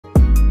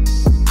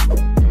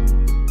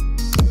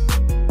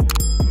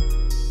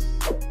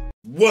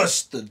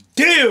What's the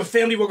deal,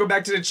 family? Welcome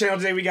back to the channel.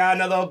 Today we got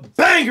another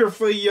banger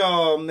for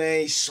y'all,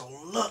 man. So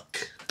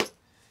look,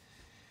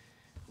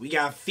 we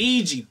got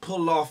Fiji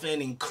pull off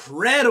an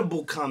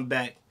incredible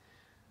comeback.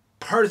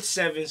 Perth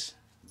Sevens,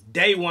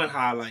 day one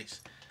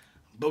highlights.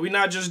 But we're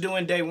not just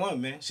doing day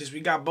one, man. Since we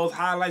got both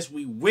highlights,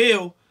 we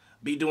will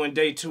be doing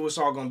day two. It's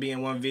all going to be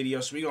in one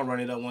video, so we're going to run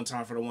it up one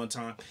time for the one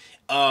time.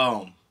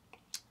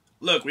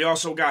 Look, we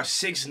also got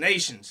Six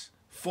Nations.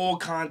 Full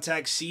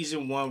Contact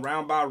Season 1,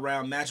 round by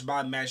round, match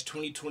by match,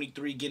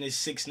 2023 Guinness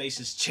Six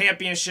Nations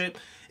Championship.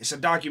 It's a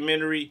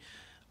documentary.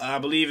 I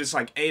believe it's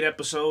like 8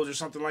 episodes or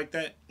something like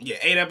that. Yeah,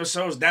 8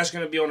 episodes. That's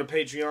going to be on the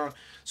Patreon.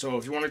 So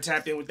if you want to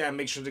tap in with that,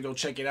 make sure to go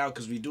check it out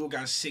because we do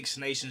got Six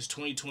Nations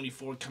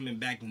 2024 coming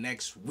back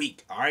next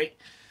week. All right?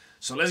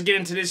 So let's get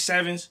into this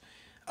Sevens.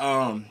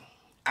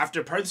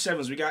 After Perth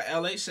Sevens, we got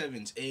LA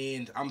Sevens.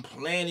 And I'm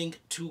planning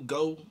to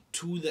go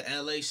to the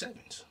LA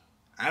Sevens.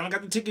 I haven't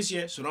got the tickets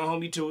yet, so don't hold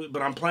me to it.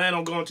 But I'm planning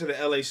on going to the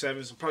LA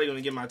Sevens. I'm probably going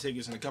to get my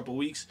tickets in a couple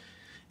weeks.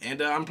 And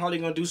I'm probably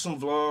going to do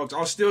some vlogs.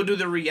 I'll still do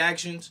the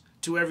reactions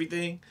to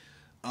everything,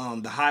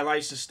 the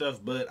highlights and stuff.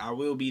 But I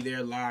will be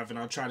there live, and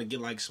I'll try to get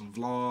like some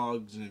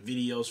vlogs and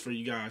videos for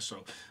you guys.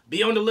 So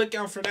be on the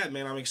lookout for that,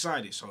 man. I'm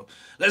excited. So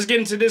let's get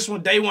into this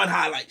one. Day one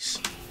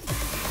highlights.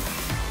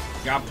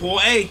 Got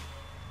Pool A.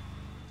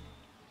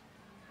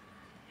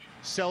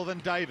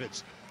 Selvin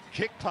Davids.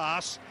 Kick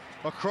pass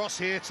across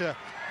here to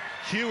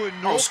Hugh and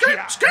Norkia. Oh,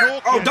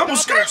 skirt. Oh, double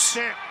skirts.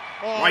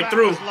 Oh, right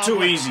through.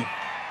 Too easy.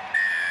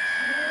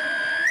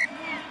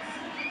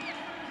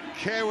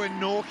 Kerwin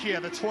Norkia,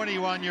 the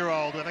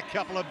 21-year-old, and a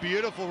couple of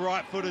beautiful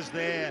right footers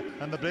there,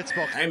 and the blitz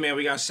box. Hey, man,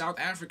 we got South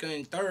Africa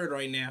in third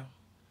right now.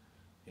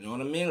 You know what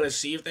I mean? Let's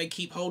see if they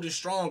keep holding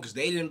strong because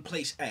they didn't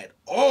place at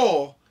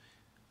all.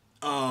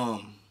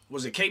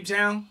 Was it Cape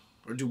Town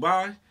or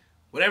Dubai?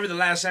 Whatever the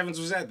last Sevens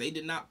was at, they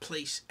did not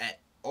place at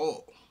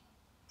all.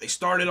 They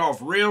started off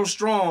real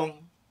strong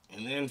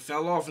and then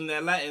fell off in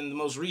the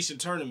most recent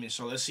tournament.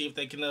 So let's see if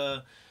they can,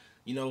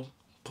 you know,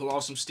 pull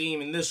off some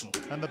steam in this one.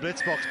 And the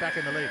blitz box back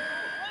in the lead.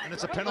 And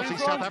it's a penalty,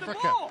 South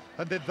Africa.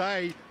 And then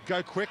they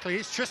go quickly.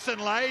 Here's Tristan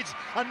Lades,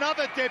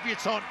 another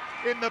debutant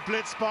in the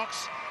blitz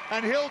box.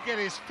 And he'll get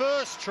his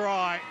first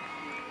try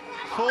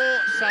for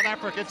South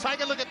Africa.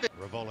 Take a look at this.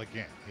 Revol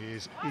again.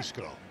 Here's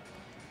Isco.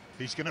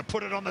 He's going to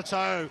put it on the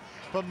toe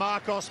for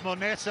Marcos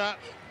Moneta.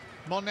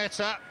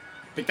 Moneta.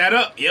 Pick that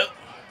up. Yep.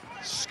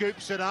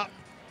 Scoops it up.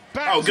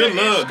 Back oh, good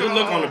look. Good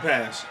look on the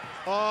pass.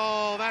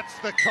 Oh, that's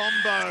the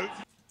combo.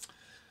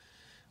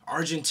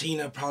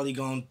 Argentina probably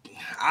going to...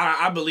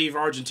 I believe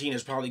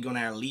Argentina's probably going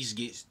to at least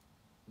get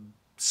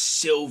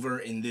silver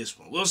in this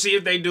one. We'll see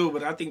if they do,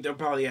 but I think they'll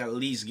probably at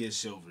least get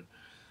silver.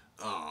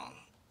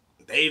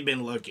 They've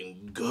been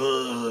looking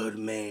good,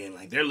 man.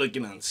 Like, they're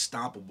looking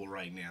unstoppable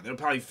right now. They'll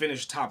probably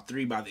finish top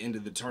 3 by the end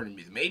of the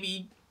tournament.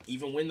 Maybe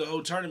even win the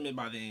whole tournament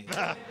by the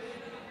end.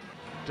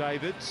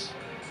 Davids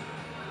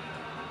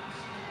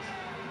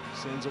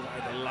sends away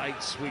the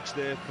late switch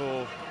there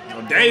for...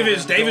 No,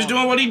 Davids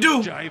doing what he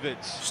do.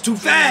 Davids. It's too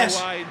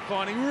fast. Away and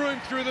finding room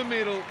through the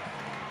middle.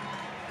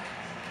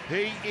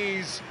 He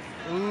is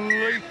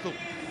lethal.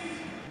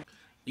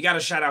 You got to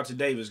shout out to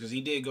Davids because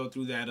he did go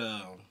through that...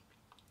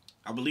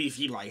 I believe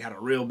he like had a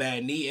real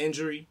bad knee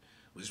injury,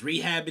 was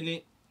rehabbing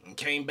it, and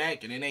came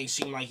back, and it ain't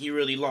seemed like he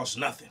really lost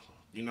nothing.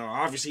 You know,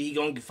 obviously he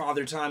gonna get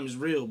father time is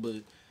real,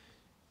 but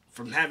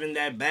from having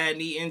that bad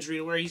knee injury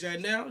to where he's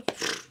at now,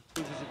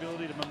 his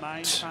ability to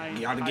maintain,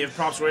 you got to give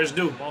props where it's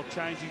due. While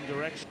changing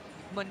direction.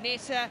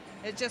 Moneta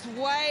is just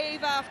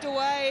wave after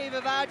wave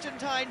of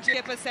Argentine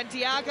skipper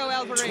Santiago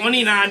Alvarez.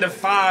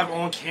 29-5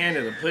 on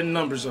Canada, putting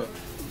numbers up.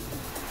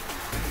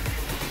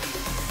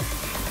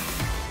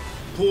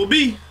 Pool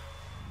B.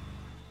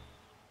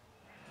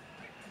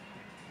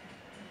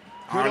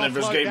 Ireland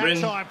versus Great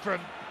Britain. Time from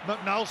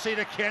McNulty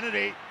to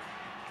Kennedy.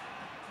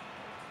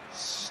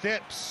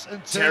 Steps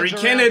and turns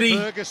Kennedy.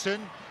 Ferguson.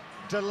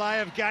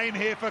 Delay of game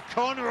here for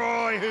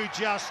Conroy, who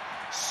just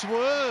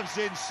swerves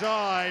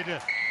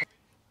inside.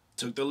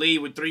 Took the lead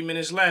with 3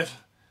 minutes left.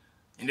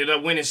 Ended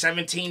up winning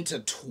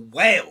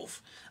 17-12.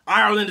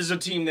 Ireland is a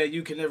team that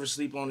you can never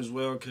sleep on as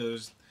well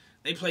because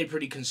they play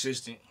pretty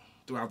consistent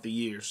throughout the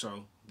year.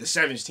 So the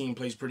Sevens team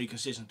plays pretty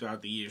consistent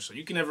throughout the year. So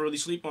you can never really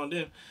sleep on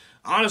them.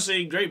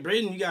 Honestly, Great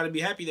Britain, you got to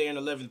be happy they're in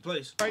 11th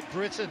place. Great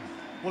Britain.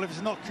 Well, if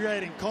he's not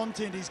creating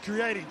content, he's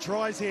creating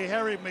tries here.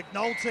 Harry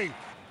McNulty.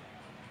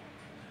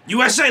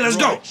 USA, let's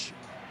go.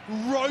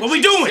 What are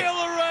we doing?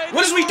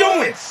 What is we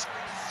doing?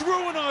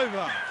 Through and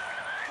over.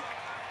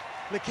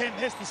 LeCamp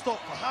has to stop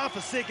for half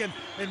a second,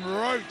 and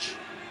Roach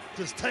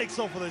just takes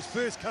off for those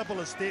first couple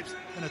of steps,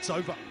 and it's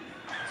over.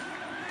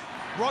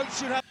 Roach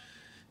should have...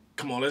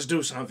 Come on, let's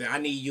do something. I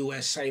need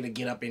USA to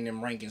get up in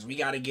them rankings. We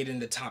got to get in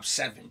the top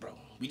 7, bro.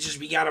 We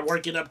got to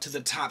work it up to the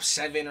top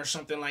 7 or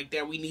something like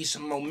that. We need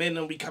some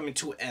momentum. We coming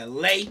to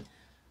LA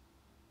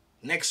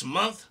next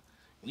month.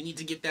 We need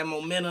to get that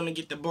momentum and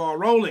get the ball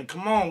rolling.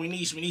 Come on, we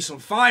need some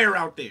fire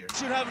out there.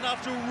 Should have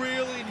enough to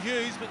reel in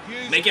Hughes, but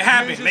Hughes... Make it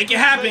happen. Make it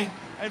happen.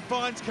 and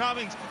finds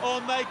Cummings.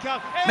 On they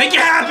come. Make it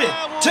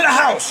happen. To the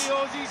house. The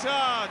Aussies'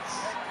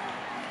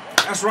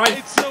 hearts. That's right.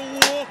 It's a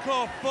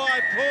walk-off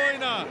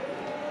 5-pointer.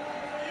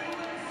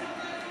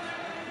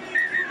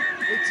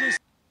 It's just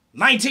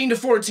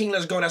 19-14.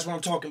 Let's go. That's what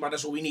I'm talking about.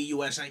 That's what we need,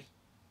 USA.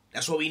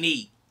 That's what we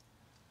need.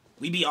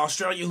 We beat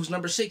Australia, who's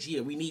number 6.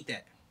 Yeah, we need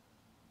that.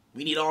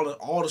 We need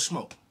all the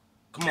smoke.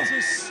 Come on. it's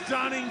a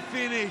stunning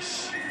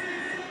finish.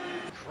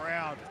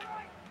 Crowd.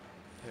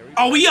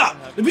 Oh, we up.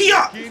 We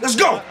up. Let's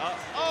go.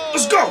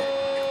 Let's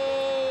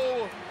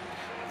go.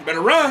 You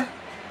better run.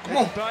 Come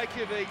on.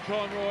 Baker v.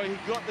 Conroy. He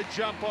got the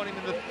jump on him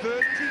in the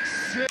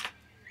 37th.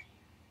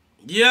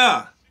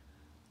 Yeah.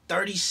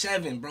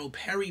 37, bro.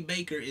 Perry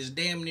Baker is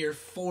damn near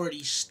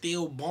 40,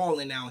 still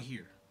balling out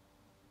here.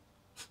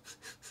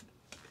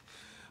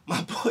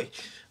 my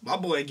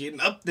boy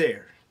getting up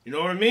there. You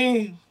know what I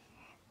mean?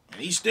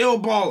 And he's still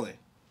balling.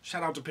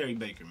 Shout out to Perry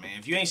Baker, man.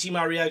 If you ain't seen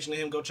my reaction to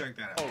him, go check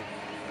that out.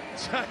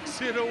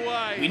 Takes it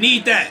away. We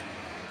need that.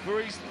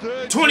 For his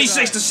third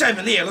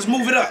 26-7. Yeah, let's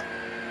move it up.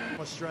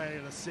 Australia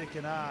in the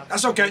second half.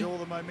 That's okay.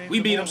 We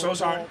beat them, so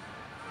it's all right.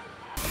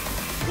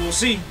 We'll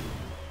see.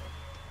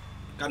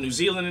 Got New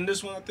Zealand in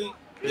this one, I think.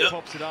 He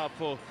pops it up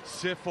for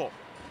Sefo.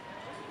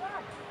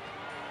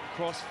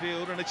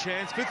 Crossfield and a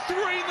chance for 3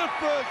 in the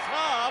first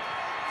half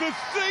for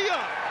Thea.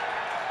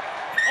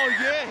 Oh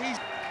yeah,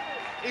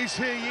 is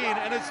he in?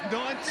 And it's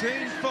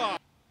 19-5.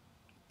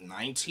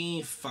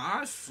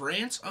 19-5.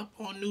 France up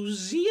on New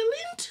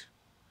Zealand.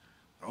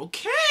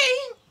 Okay.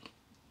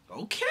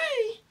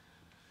 Okay.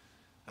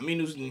 I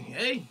mean,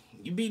 hey,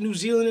 you beat New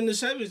Zealand in the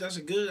semis. That's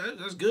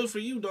good for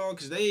you, dog,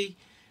 because they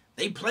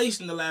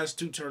placed in the last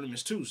 2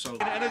 tournaments too. So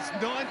and it's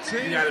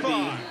 19-5. You gotta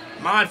be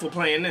mindful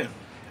playing them.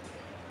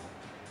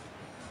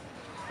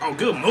 Oh,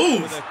 good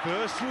move. For the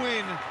first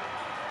win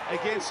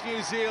against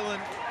New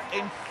Zealand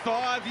in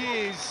 5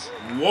 years.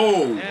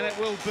 Whoa. And it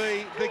will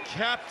be the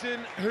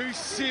captain who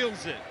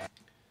seals it.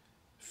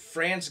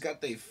 France got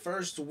their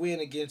first win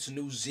against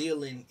New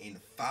Zealand in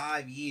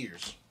 5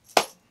 years.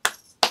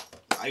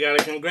 I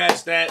gotta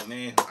congrats that,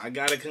 man. I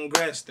gotta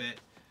congrats that.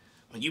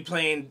 When you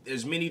playing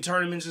as many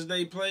tournaments as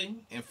they play,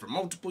 and for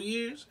multiple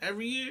years,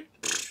 every year,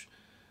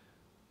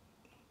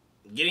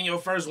 getting your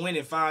first win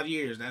in 5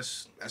 years,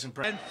 that's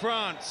impressive. And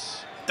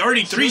France.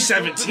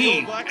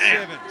 33-17.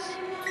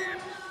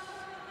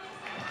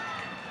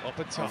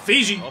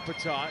 Fiji.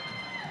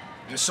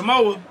 And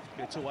Samoa.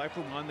 Gets away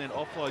from one, then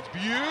offloads.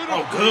 Beautiful.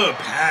 Oh, good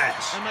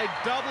pass. And they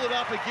double it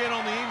up again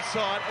on the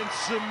inside, and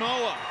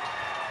Samoa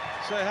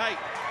say, hey,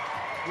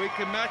 we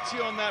can match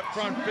you on that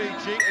front,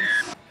 Fiji. And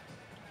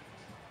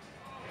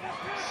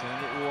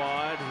send it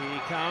wide.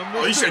 Here comes.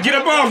 Oh, you said get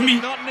up off me.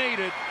 Not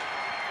needed.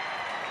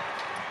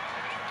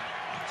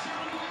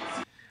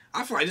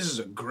 I feel like this is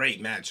a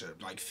great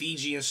matchup. Like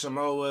Fiji and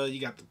Samoa,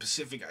 you got the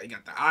Pacific, you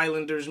got the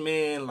Islanders,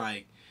 man.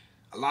 Like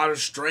a lot of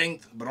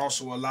strength, but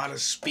also a lot of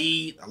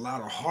speed, a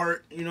lot of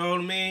heart. You know what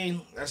I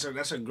mean? That's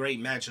a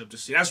great matchup to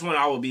see. That's one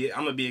I'm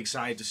gonna be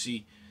excited to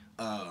see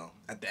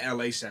at the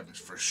LA Sevens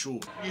for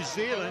sure. New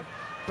Zealand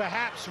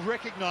perhaps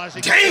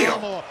recognizing Damn!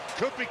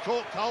 Could be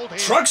caught cold here.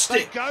 Truck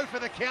stick. They go for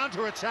the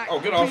counter attack. Oh,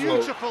 good offload.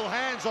 Beautiful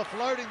hands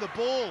offloading the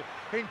ball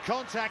in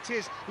contact.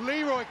 Here's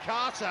Leroy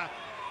Carter.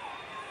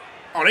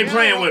 Oh, they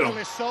playing with him.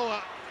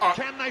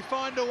 Can they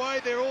find a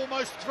way? They're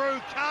almost through.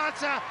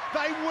 Carter,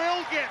 they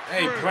will get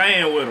through. They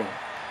playing with him.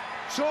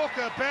 Talk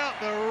about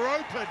the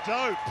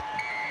rope-a-dope.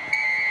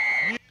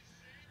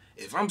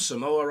 If I'm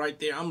Samoa right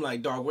there, I'm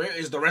like, dog, where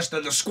is the rest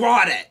of the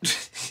squad at?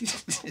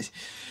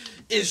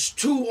 It's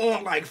 2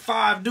 on like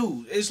 5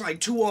 dudes. It's like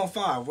 2 on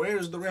 5. Where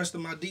is the rest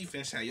of my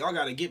defense at? Y'all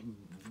got to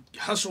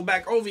hustle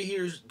back over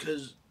here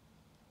because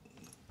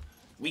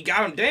we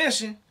got them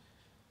dancing.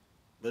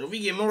 But if we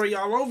get more of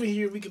y'all over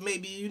here, we could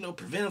maybe, you know,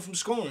 prevent them from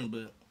scoring.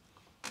 But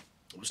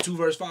it was 2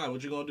 versus 5.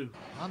 What you gonna do?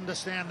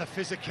 Understand the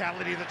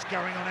physicality that's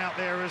going on out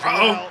there as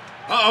well.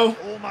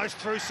 Almost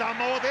through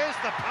Samoa. There's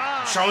the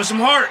pass. Showing some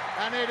heart.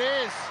 And it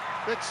is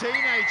the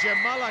teenager,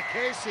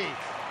 Malakesi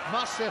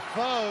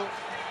Masefo,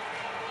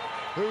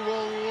 who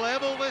will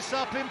level this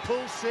up in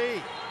Pool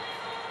C.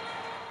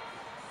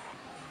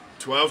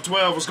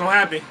 12-12. What's gonna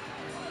happen?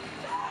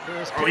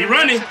 Oh, he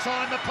running.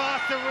 Time the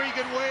pass to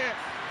Regan Ware.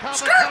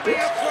 Coming across to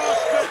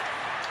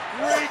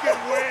Regan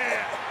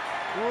Ware.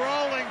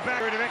 Rolling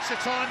back. Rid of extra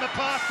time. The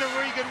pass to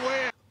Regan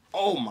Ware.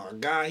 Oh my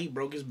God, he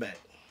broke his back.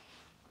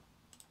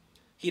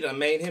 He done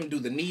made him do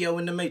the Neo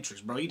in the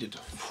Matrix, bro. He did the...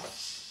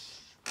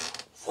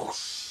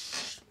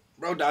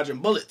 Bro dodging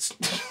bullets.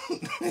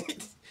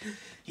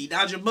 He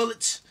dodging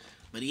bullets,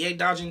 but he ain't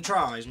dodging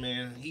tries,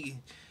 man. He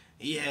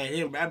had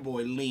him, that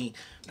boy lean.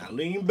 Now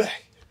lean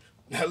back.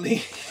 Now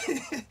lean.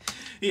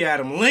 He had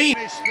him lean.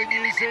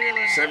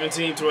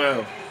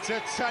 17-12.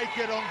 To take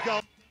it on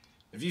goal.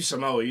 If you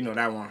Samoa, you know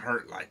that one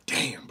hurt. Like,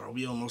 damn, bro,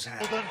 we almost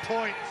had Golden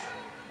point.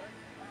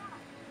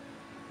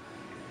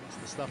 It's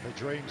the stuff of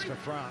dreams for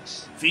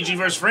France. Fiji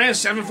versus France,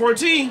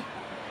 7-14.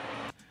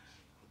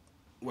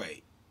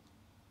 Wait.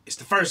 It's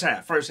the first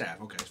half. First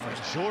half. Okay.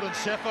 Jordan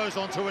Sefo's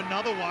onto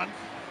another one.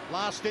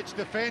 Last-ditch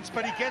defense,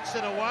 but he gets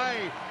it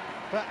away.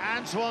 for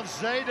Antoine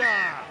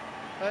Zadar.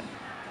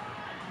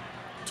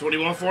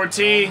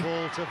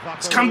 21-14.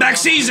 It's comeback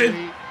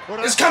season.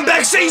 It's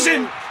comeback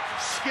season.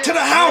 To the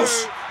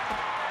house.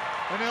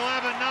 And he'll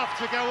have enough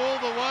to go all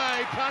the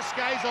way.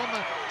 Pasquet's on the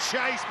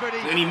chase, but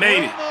he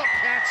made it. Not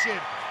catch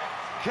it.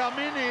 Come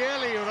in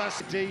early with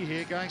us. D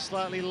here going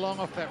slightly long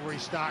off that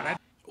restart.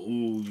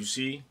 Ooh, you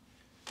see?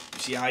 You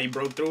see how he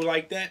broke through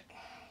like that?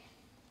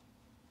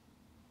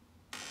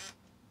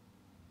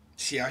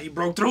 See how he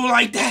broke through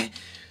like that?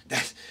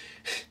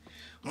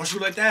 Once you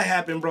let that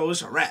happen, bro,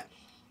 it's a wrap.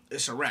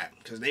 It's a wrap.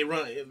 Because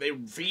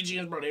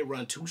Fijians, bro, they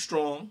run too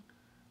strong.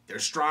 Their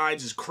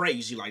strides is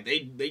crazy. Like,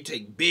 they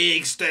take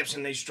big steps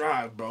in their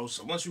strides, bro.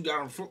 So once you got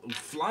them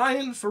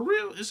flying, for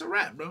real, it's a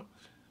wrap, bro.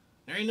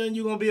 There ain't nothing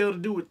you gonna be able to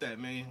do with that,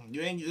 man.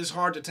 It's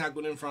hard to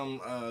tackle them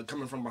from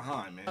coming from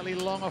behind, man. Really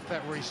long off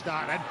that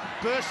restart and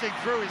bursting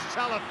through his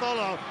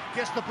Talatholo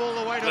gets the ball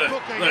away to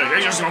Booker. Look,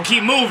 they just gonna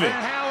keep moving.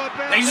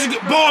 They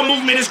just ball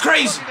movement is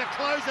crazy.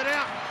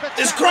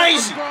 It's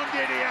crazy. But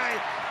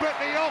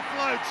the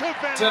offload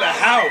to the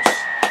house.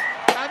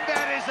 And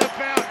that is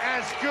about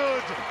as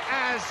good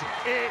as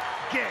it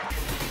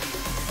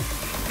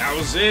gets. That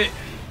was it.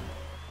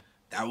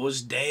 That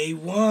was day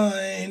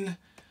one.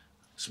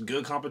 Some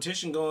good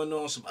competition going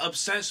on. Some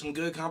upsets, some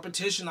good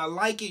competition. I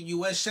like it.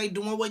 USA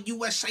doing what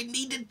USA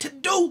needed to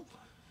do.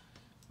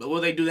 But will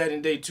they do that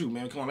in day two,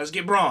 man? Come on, let's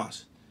get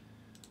bronze.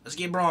 Let's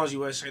get bronze,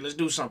 USA. Let's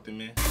do something,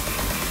 man.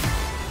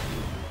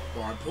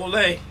 Boy,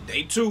 Poulet,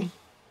 day two.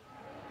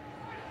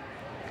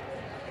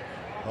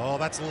 Oh,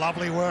 that's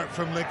lovely work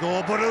from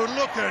Legor, but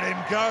look at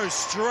him go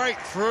straight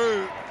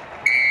through.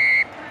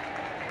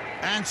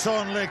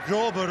 Anton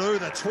Legor,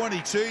 the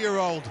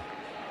 22-year-old.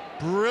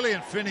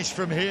 Brilliant finish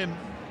from him.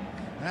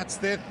 That's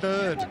their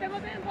third.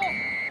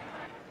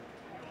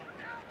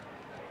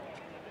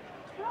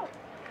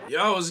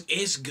 Yo,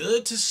 it's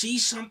good to see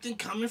something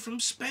coming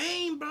from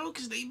Spain, bro,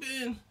 because they've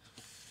been...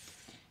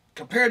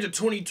 Compared to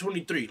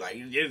 2023, like,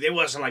 it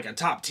wasn't like a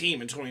top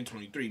team in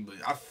 2023, but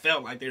I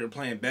felt like they were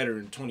playing better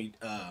in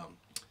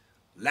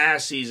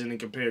last season than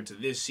compared to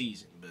this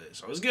season. But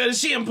so it's good to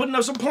see him putting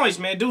up some points,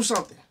 man. Do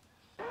something.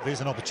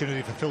 There's an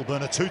opportunity for Phil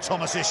Burner.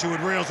 Thomas Isherwood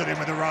reels it in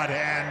with the right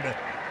hand.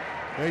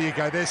 There you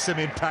go. There's some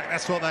impact.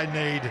 That's what they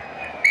need.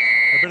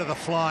 A bit of the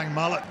flying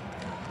mullet.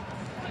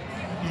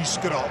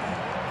 Iskrov.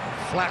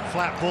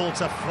 Flat ball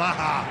to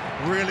Flaha.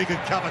 Really good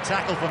cover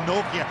tackle from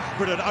Nokia,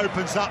 but it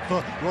opens up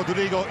for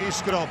Rodrigo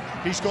Iskrov.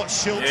 He's got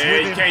Schultz with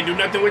him. You can't do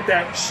nothing with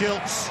that.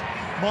 Schultz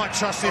might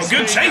trust his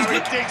good chase. He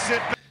digs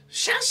it.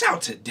 Shouts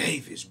out to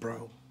Davis,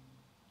 bro.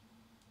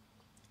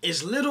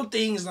 It's little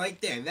things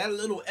like that. That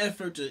little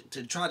effort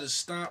to try to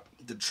stop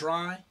the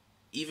try,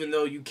 even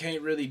though you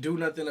can't really do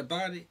nothing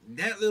about it.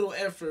 That little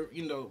effort,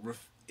 you know,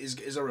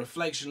 is a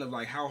reflection of,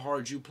 like, how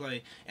hard you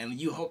play. And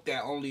you hope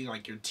that only,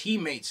 like, your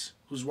teammates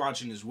who's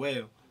watching as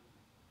well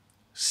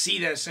see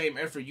that same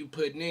effort you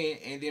putting in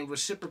and then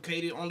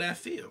reciprocate it on that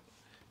field.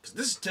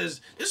 Because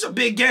this is a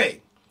big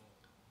game.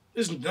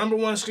 This is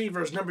 #1 seed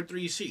versus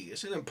 #3 seed.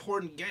 It's an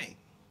important game.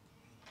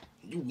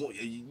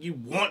 You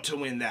want to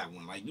win that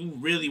one. Like, you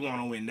really want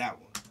to win that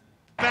one.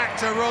 Back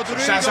to Rodrigo.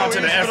 So shouts out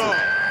to the effort.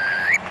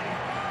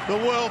 The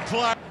world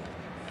player.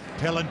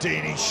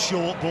 Pellandini,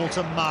 short ball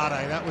to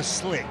Mare. That was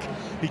slick.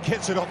 He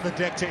gets it off the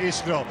deck to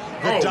Iskrov.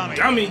 The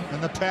dummy.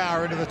 And the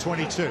power into the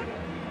 22.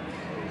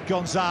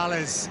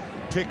 Gonzalez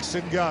picks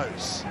and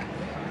goes.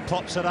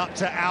 Pops it up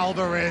to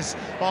Alvarez.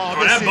 Oh,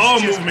 this that ball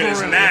is movement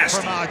is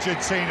nasty. From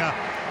Argentina.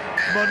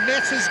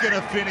 Monetta's going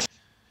to finish.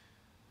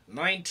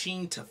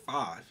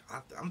 19-5.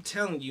 I'm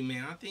telling you,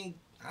 man. I think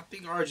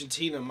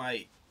Argentina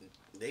might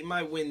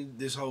win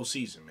this whole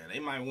season, man. They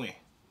might win.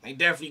 They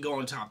definitely go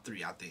in top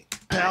 3, I think.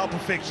 Power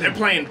perfection. They're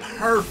playing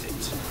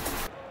perfect.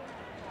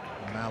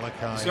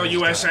 Malachi. Let's go,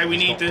 USA. We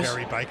need this.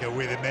 Perry Baker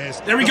with him.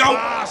 There we go.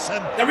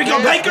 There we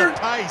go, Baker.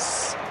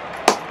 Pace.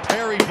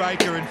 Perry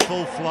Baker in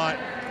full flight.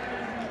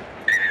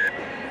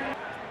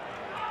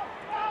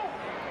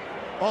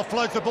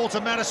 Offloads the ball to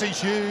Madison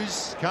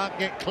Hughes. Can't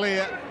get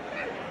clear.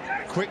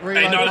 Quick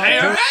reload.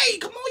 Hey,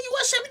 come on,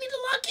 USA. We need to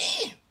lock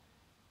in.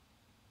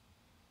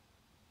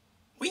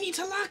 We need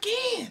to lock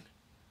in.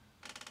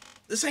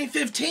 This ain't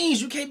 15s.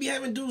 You can't be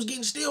having dudes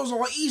getting steals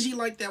all easy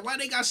like that. Why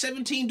they got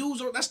 17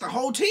 dudes? That's the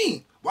whole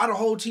team. Why the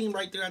whole team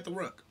right there at the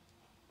ruck?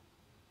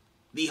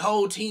 The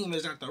whole team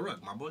is at the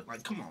ruck, my boy.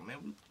 Like, come on, man.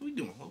 What we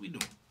doing? What we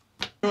doing?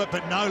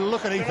 But no,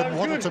 look at Ethan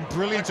Waddington.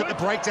 Brilliant at the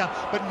breakdown.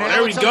 But now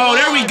there we go.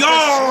 There we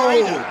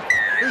go.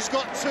 Who's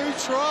got 2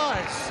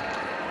 tries?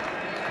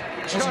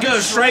 That's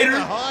good, Schrader.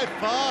 High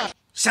five.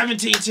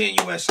 17-10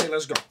 USA.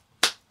 Let's go.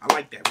 I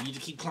like that. We need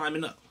to keep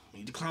climbing up. We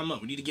need to climb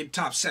up. We need to get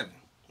top 7.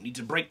 We need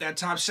to break that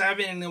top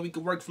 7, and then we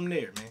can work from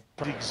there, man.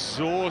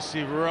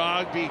 Exhaustive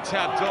rugby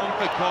tapped on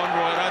for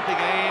Conroy. I don't think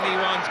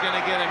anyone's going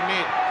to get a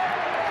mitt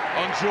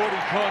on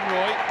Jordan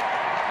Conroy.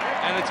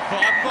 And it's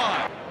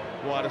 5-5.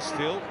 Wider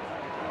still.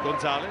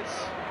 Gonzalez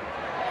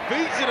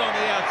feeds it on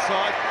the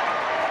outside.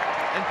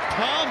 And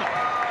Palmer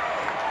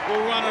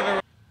will run it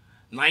around.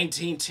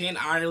 19-10,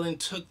 Ireland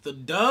took the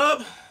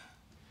dub.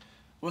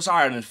 What's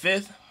Ireland,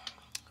 5th?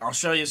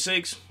 Australia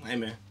 6. Hey,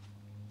 man.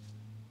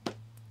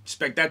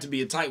 Expect that to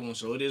be a tight one,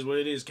 so it is what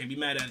it is. Can't be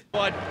mad at it.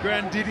 Wide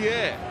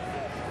Grandidier.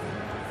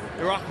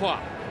 Irakwa.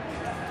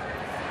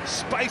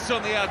 Space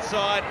on the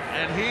outside,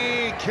 and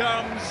here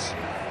comes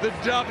the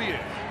W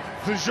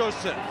for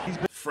Joseph.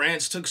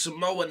 France took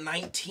Samoa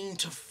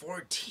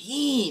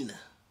 19-14.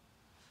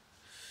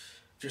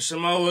 If you're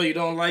Samoa, you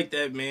don't like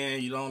that,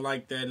 man. You don't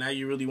like that. Now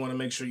you really want to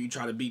make sure you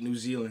try to beat New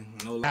Zealand.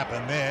 No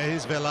Happened there.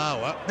 Here's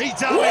Velawa. He does.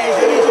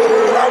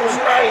 That was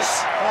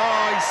nice.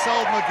 Oh, he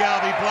sold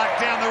McGarvey Black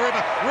down the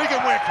river.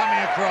 Wiganware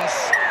coming across.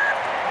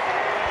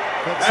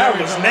 But That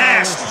was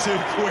nasty. Was too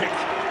quick.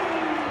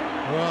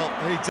 Well,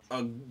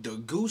 the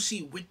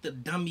Goosey with the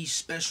dummy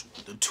special.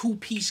 The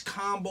two-piece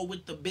combo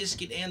with the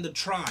biscuit and the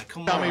try.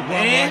 Come on,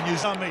 man.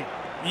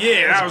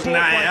 Yeah, that was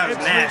nice. That was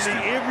nasty.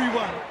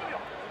 Everyone.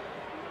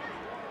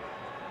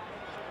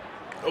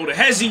 Oh, the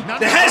Hezzy.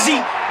 The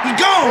Hezzy. He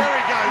gone.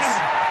 There he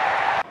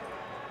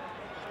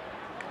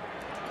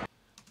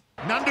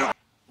goes. Nandu.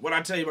 What I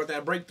tell you about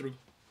that breakthrough?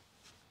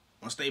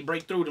 Once they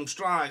break through them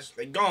strides,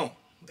 they gone.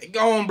 They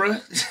gone,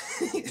 bruh.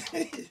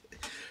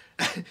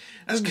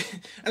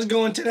 That's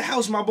going to the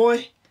house, my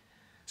boy.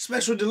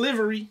 Special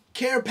delivery,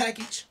 care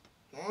package.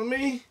 You know what I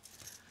mean?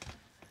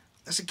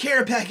 That's a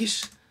care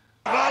package.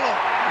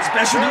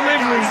 Special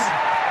delivery.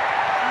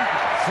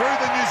 Through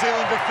the New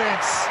Zealand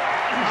defence,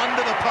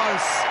 under the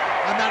posts,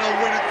 and that'll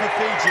win it for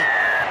Fiji.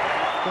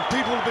 But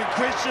people have been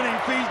questioning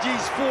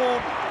Fiji's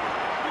form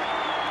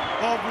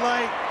of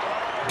late.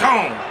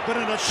 Gone. But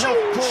in a tough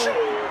call,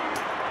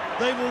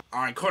 they will.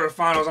 All right,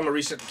 quarterfinals. I'm going to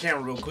reset the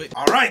camera real quick.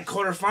 All right,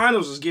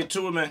 quarterfinals. Let's get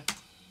to it, man.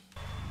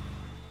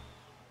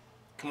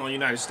 Come on,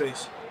 United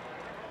States.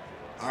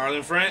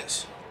 Ireland,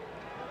 France.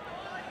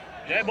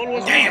 Damn,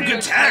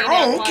 good tag.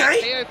 Oh,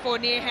 okay. Theo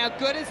Fournier, how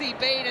good has he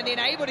been? And then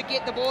able to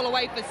get the ball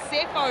away for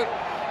Sefo,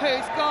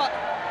 who's got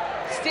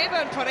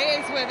Steven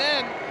Perez with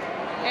him.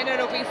 And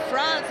it'll be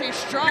France who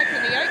strike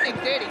in the opening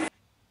 30.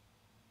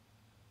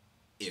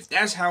 If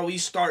that's how we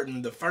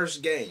starting the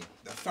first game,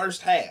 the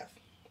first half,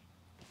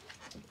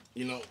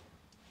 you know,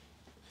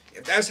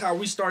 if that's how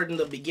we starting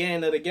the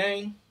beginning of the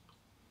game,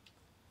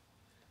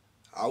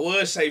 I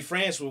would say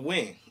France would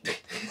win.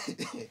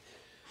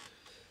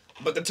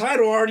 But the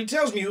title already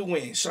tells me who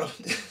wins, so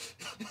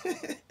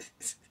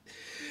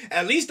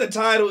at least the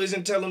title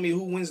isn't telling me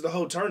who wins the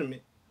whole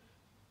tournament.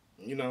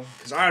 You know,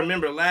 because I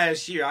remember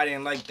last year I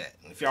didn't like that.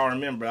 If y'all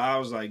remember, I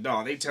was like,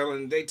 dog, they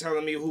telling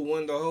me who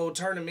won the whole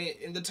tournament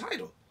in the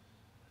title.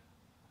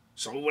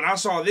 So when I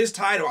saw this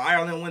title,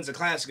 Ireland wins the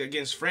Classic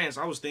against France,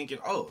 I was thinking,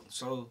 oh,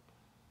 so,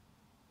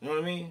 you know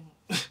what I mean?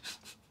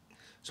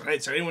 So they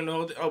wouldn't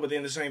know, oh, but they're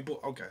in the same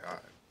pool. Okay, all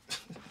right.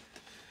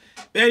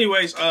 But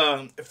anyways,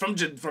 from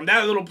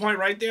that little point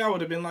right there, I would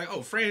have been like,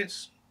 oh,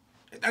 France,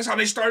 if that's how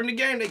they started the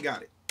game, they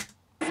got it.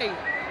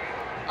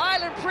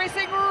 Ireland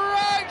pressing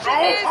right.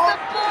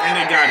 And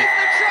they got it.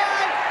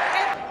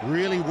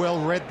 Really well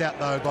read that,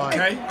 though,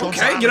 by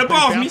Okay, get up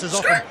off me.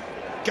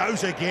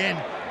 Goes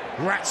again.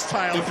 Rat's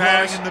tail Good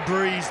flying pass. in the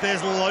breeze.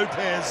 There's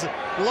Lopez.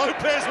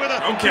 Lopez with a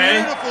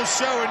beautiful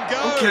show and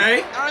go.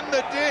 Okay. And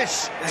the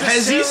dish.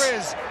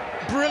 Hezzies.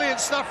 Brilliant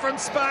stuff from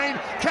Spain.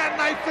 Can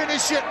they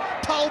finish it?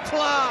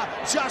 Polplar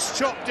just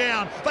chopped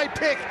down. They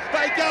pick.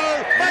 They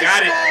go. They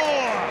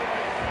score.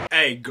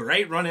 Hey,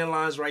 great running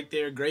lines right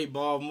there. Great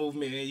ball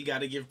movement. And you got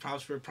to give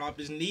props where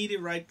props is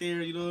needed right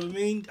there. You know what I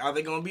mean? Are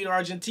they going to beat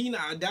Argentina?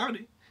 I doubt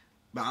it.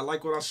 But I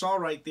like what I saw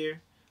right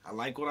there. I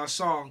like what I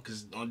saw.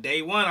 Because on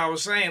day one, I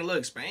was saying,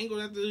 look, Spain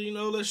going to have to, you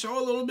know, let's show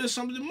a little bit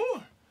something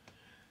more.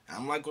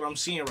 I'm like what I'm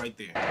seeing right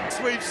there.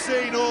 We've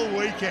seen all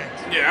weekend.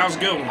 Yeah, that was a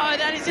good one. Oh,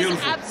 that is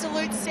just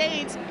absolute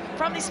scenes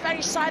from the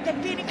Spanish side.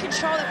 They've been in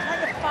control. They're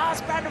playing a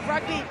fast brand of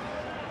rugby.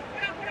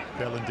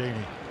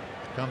 Bellandini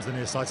comes the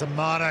near side. It's a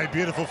Mane,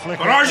 beautiful flick.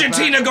 But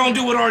Argentina going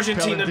to do what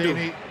Argentina do.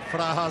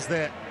 Fraha's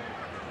there.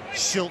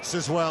 Schultz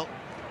as well.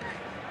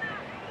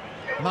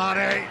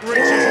 Mane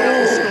reaches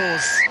out and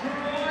scores.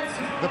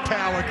 The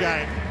power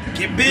game.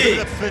 Get big.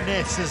 The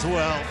finesse as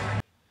well.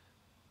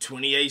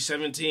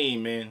 28-17,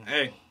 man.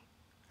 Hey.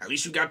 At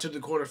least you got to the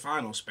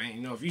quarterfinals, Spain.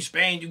 You know, if you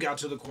Spain, you got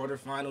to the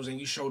quarterfinals and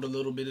you showed a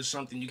little bit of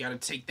something. You got to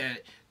take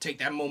that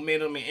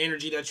momentum and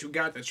energy that you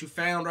got, that you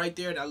found right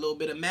there, that little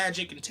bit of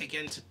magic, and take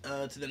it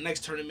to the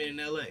next tournament in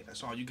LA.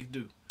 That's all you can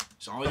do.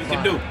 That's all you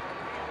can do.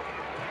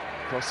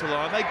 Cross the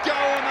line, they go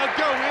and they'll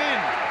go in.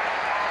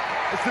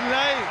 It's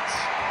late.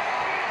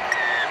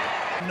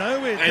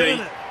 Nowhere Hey,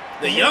 doing it.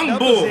 the young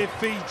bull.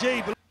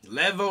 Fiji, but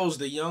Levo's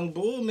the young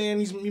bull, man.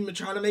 He's been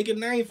trying to make a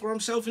name for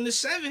himself in the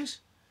sevens.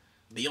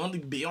 Be on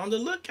the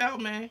lookout,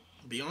 man.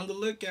 Be on the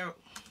lookout.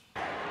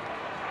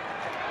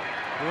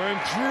 Going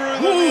through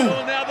the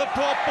middle, now the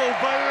popple,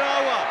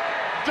 Baroa,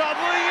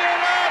 doubling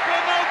it up,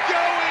 and they'll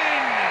go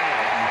in!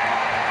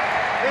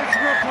 It's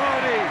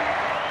Rapati.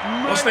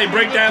 Once they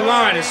break that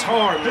line, it's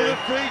hard, For the man.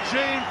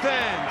 Fijian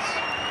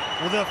fans.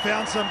 well, they've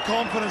found some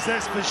confidence,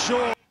 that's for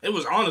sure. It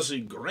was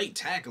honestly great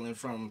tackling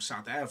from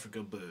South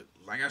Africa, but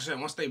like I said,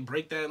 once they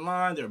break that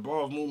line, their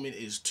ball movement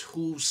is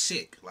too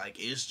sick. Like,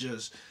 it's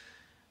just...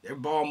 Their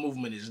ball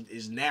movement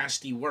is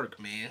nasty work,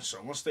 man.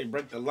 So once they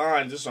break the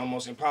lines, it's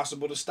almost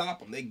impossible to stop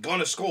them. They're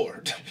gonna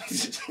score.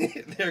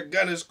 They're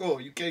gonna score.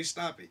 You can't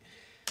stop it.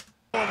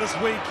 This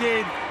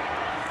weekend,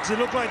 does it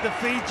look like the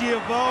Fiji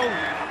of old?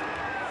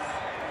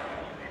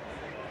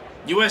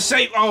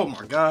 USA, oh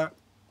my God.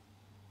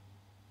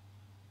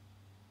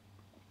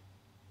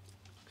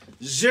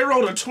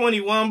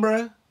 0-21,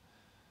 bruh.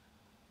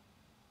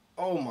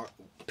 Oh my,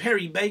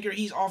 Perry Baker,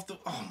 he's off the,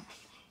 oh.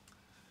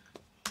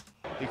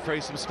 He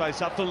frees some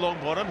space up the long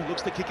bottom. He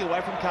looks to kick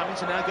away from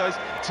Cummings and now goes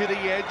to the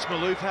edge.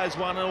 Maloof has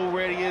one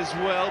already as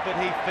well, but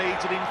he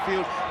feeds it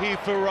infield here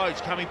for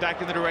Roach, coming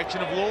back in the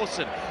direction of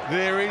Lawson.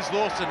 There is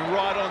Lawson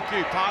right on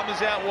cue.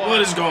 Palmer's out wide.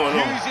 What is going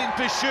on? Hughes in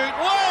pursuit.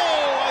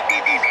 Whoa! I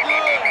think he's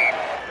good.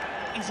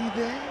 Is he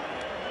there?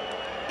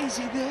 Is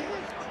he there?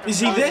 Is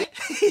he there?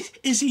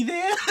 Is he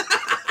there?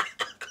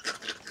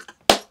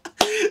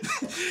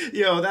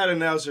 Yo, that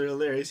announcer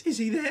hilarious. Is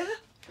he there?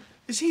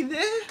 Is he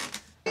there?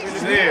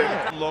 He's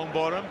there. Long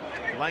bottom.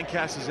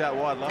 Lancaster's out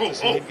wide. Love to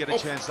see him get a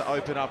chance to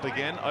open up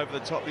again. Over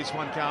the top this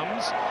one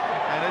comes.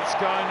 And it's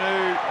going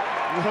to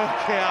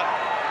work out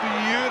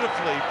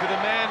beautifully for the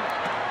man,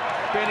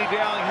 Benny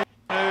Dowling,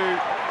 who...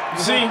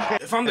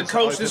 See, if I'm the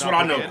coach, this is what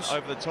I notice.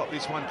 Over the top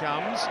this one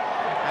comes.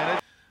 And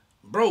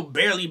bro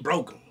barely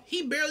broke him.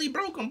 He barely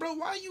broke him, bro.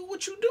 Why you,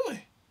 what you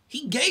doing?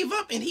 He gave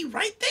up and he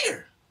right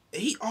there.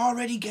 He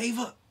already gave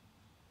up.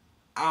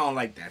 I don't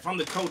like that. If I'm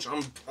the coach,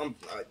 I'm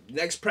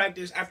next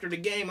practice after the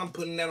game, I'm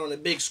putting that on the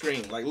big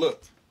screen. Like,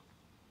 look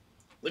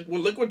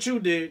what you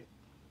did.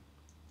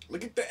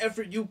 Look at the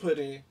effort you put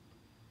in.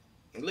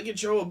 And look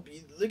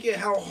at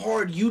how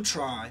hard you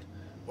tried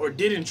or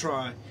didn't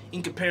try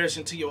in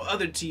comparison to your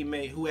other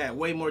teammate who had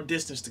way more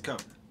distance to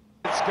cover.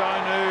 it's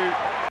going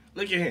to...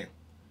 Look at him.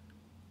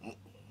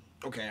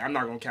 Okay, I'm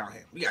not gonna count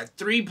him. We got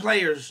 3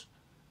 players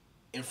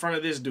in front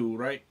of this dude,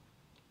 right?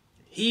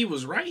 He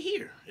was right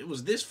here. It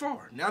was this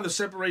far. Now the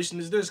separation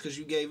is this because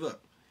you gave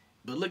up.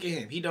 But look at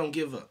him. He don't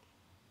give up.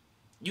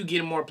 You get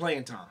him more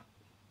playing time.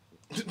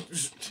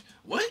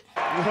 What?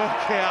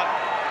 Work out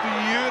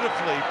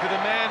beautifully for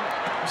the man,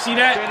 See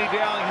that? Benny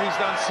Dowling, who's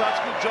done such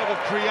a good job of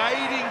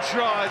creating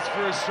tries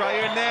for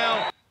Australia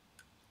now.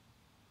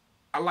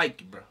 I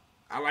like you, bro.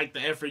 I like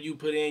the effort you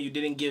put in. You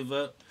didn't give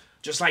up.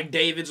 Just like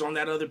David's on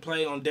that other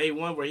play on day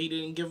 1 where he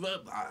didn't give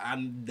up.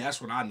 That's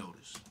what I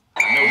noticed.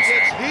 He gets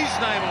his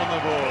name on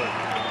the board.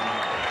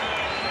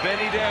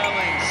 Benny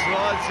Dowling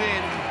slides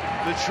in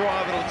the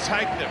try that'll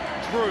take them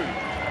through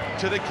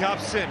to the Cup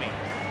semi.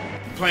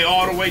 Play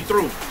all the way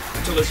through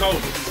until it's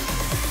over.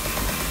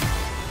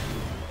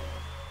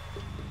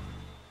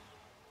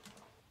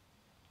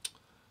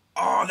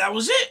 Oh, that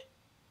was it.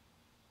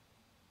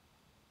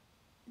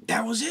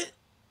 That was it.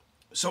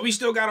 So we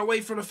still gotta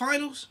wait for the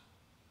finals?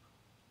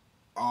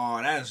 Oh,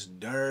 that's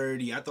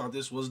dirty. I thought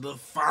this was the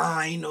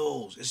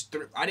finals.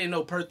 I didn't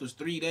know Perth was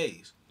 3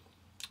 days.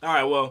 All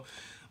right, well,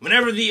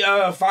 whenever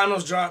the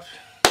finals drop,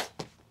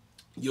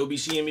 you'll be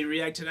seeing me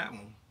react to that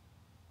one.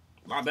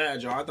 My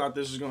bad, y'all. I thought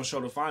this was going to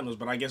show the finals,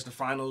 but I guess the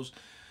finals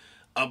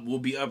will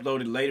be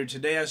uploaded later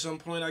today at some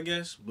point, I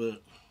guess.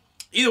 But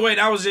either way,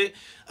 that was it.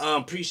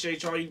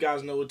 Appreciate y'all. You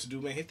guys know what to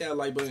do, man. Hit that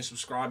like button and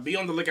subscribe. Be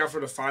on the lookout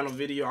for the final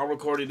video. I'll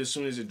record it as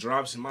soon as it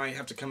drops. It might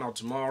have to come out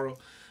tomorrow,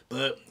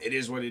 but it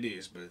is what it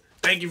is. But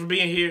thank you for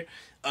being here.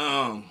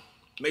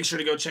 Make sure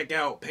to go check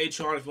out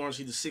Patreon if you want to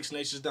see the Six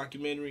Nations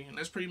documentary. And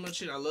that's pretty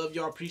much it. I love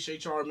y'all.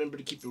 Appreciate y'all. Remember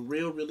to keep it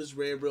real. Real is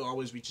rare. Real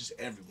always reaches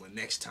everyone.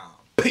 Next time.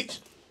 Peace.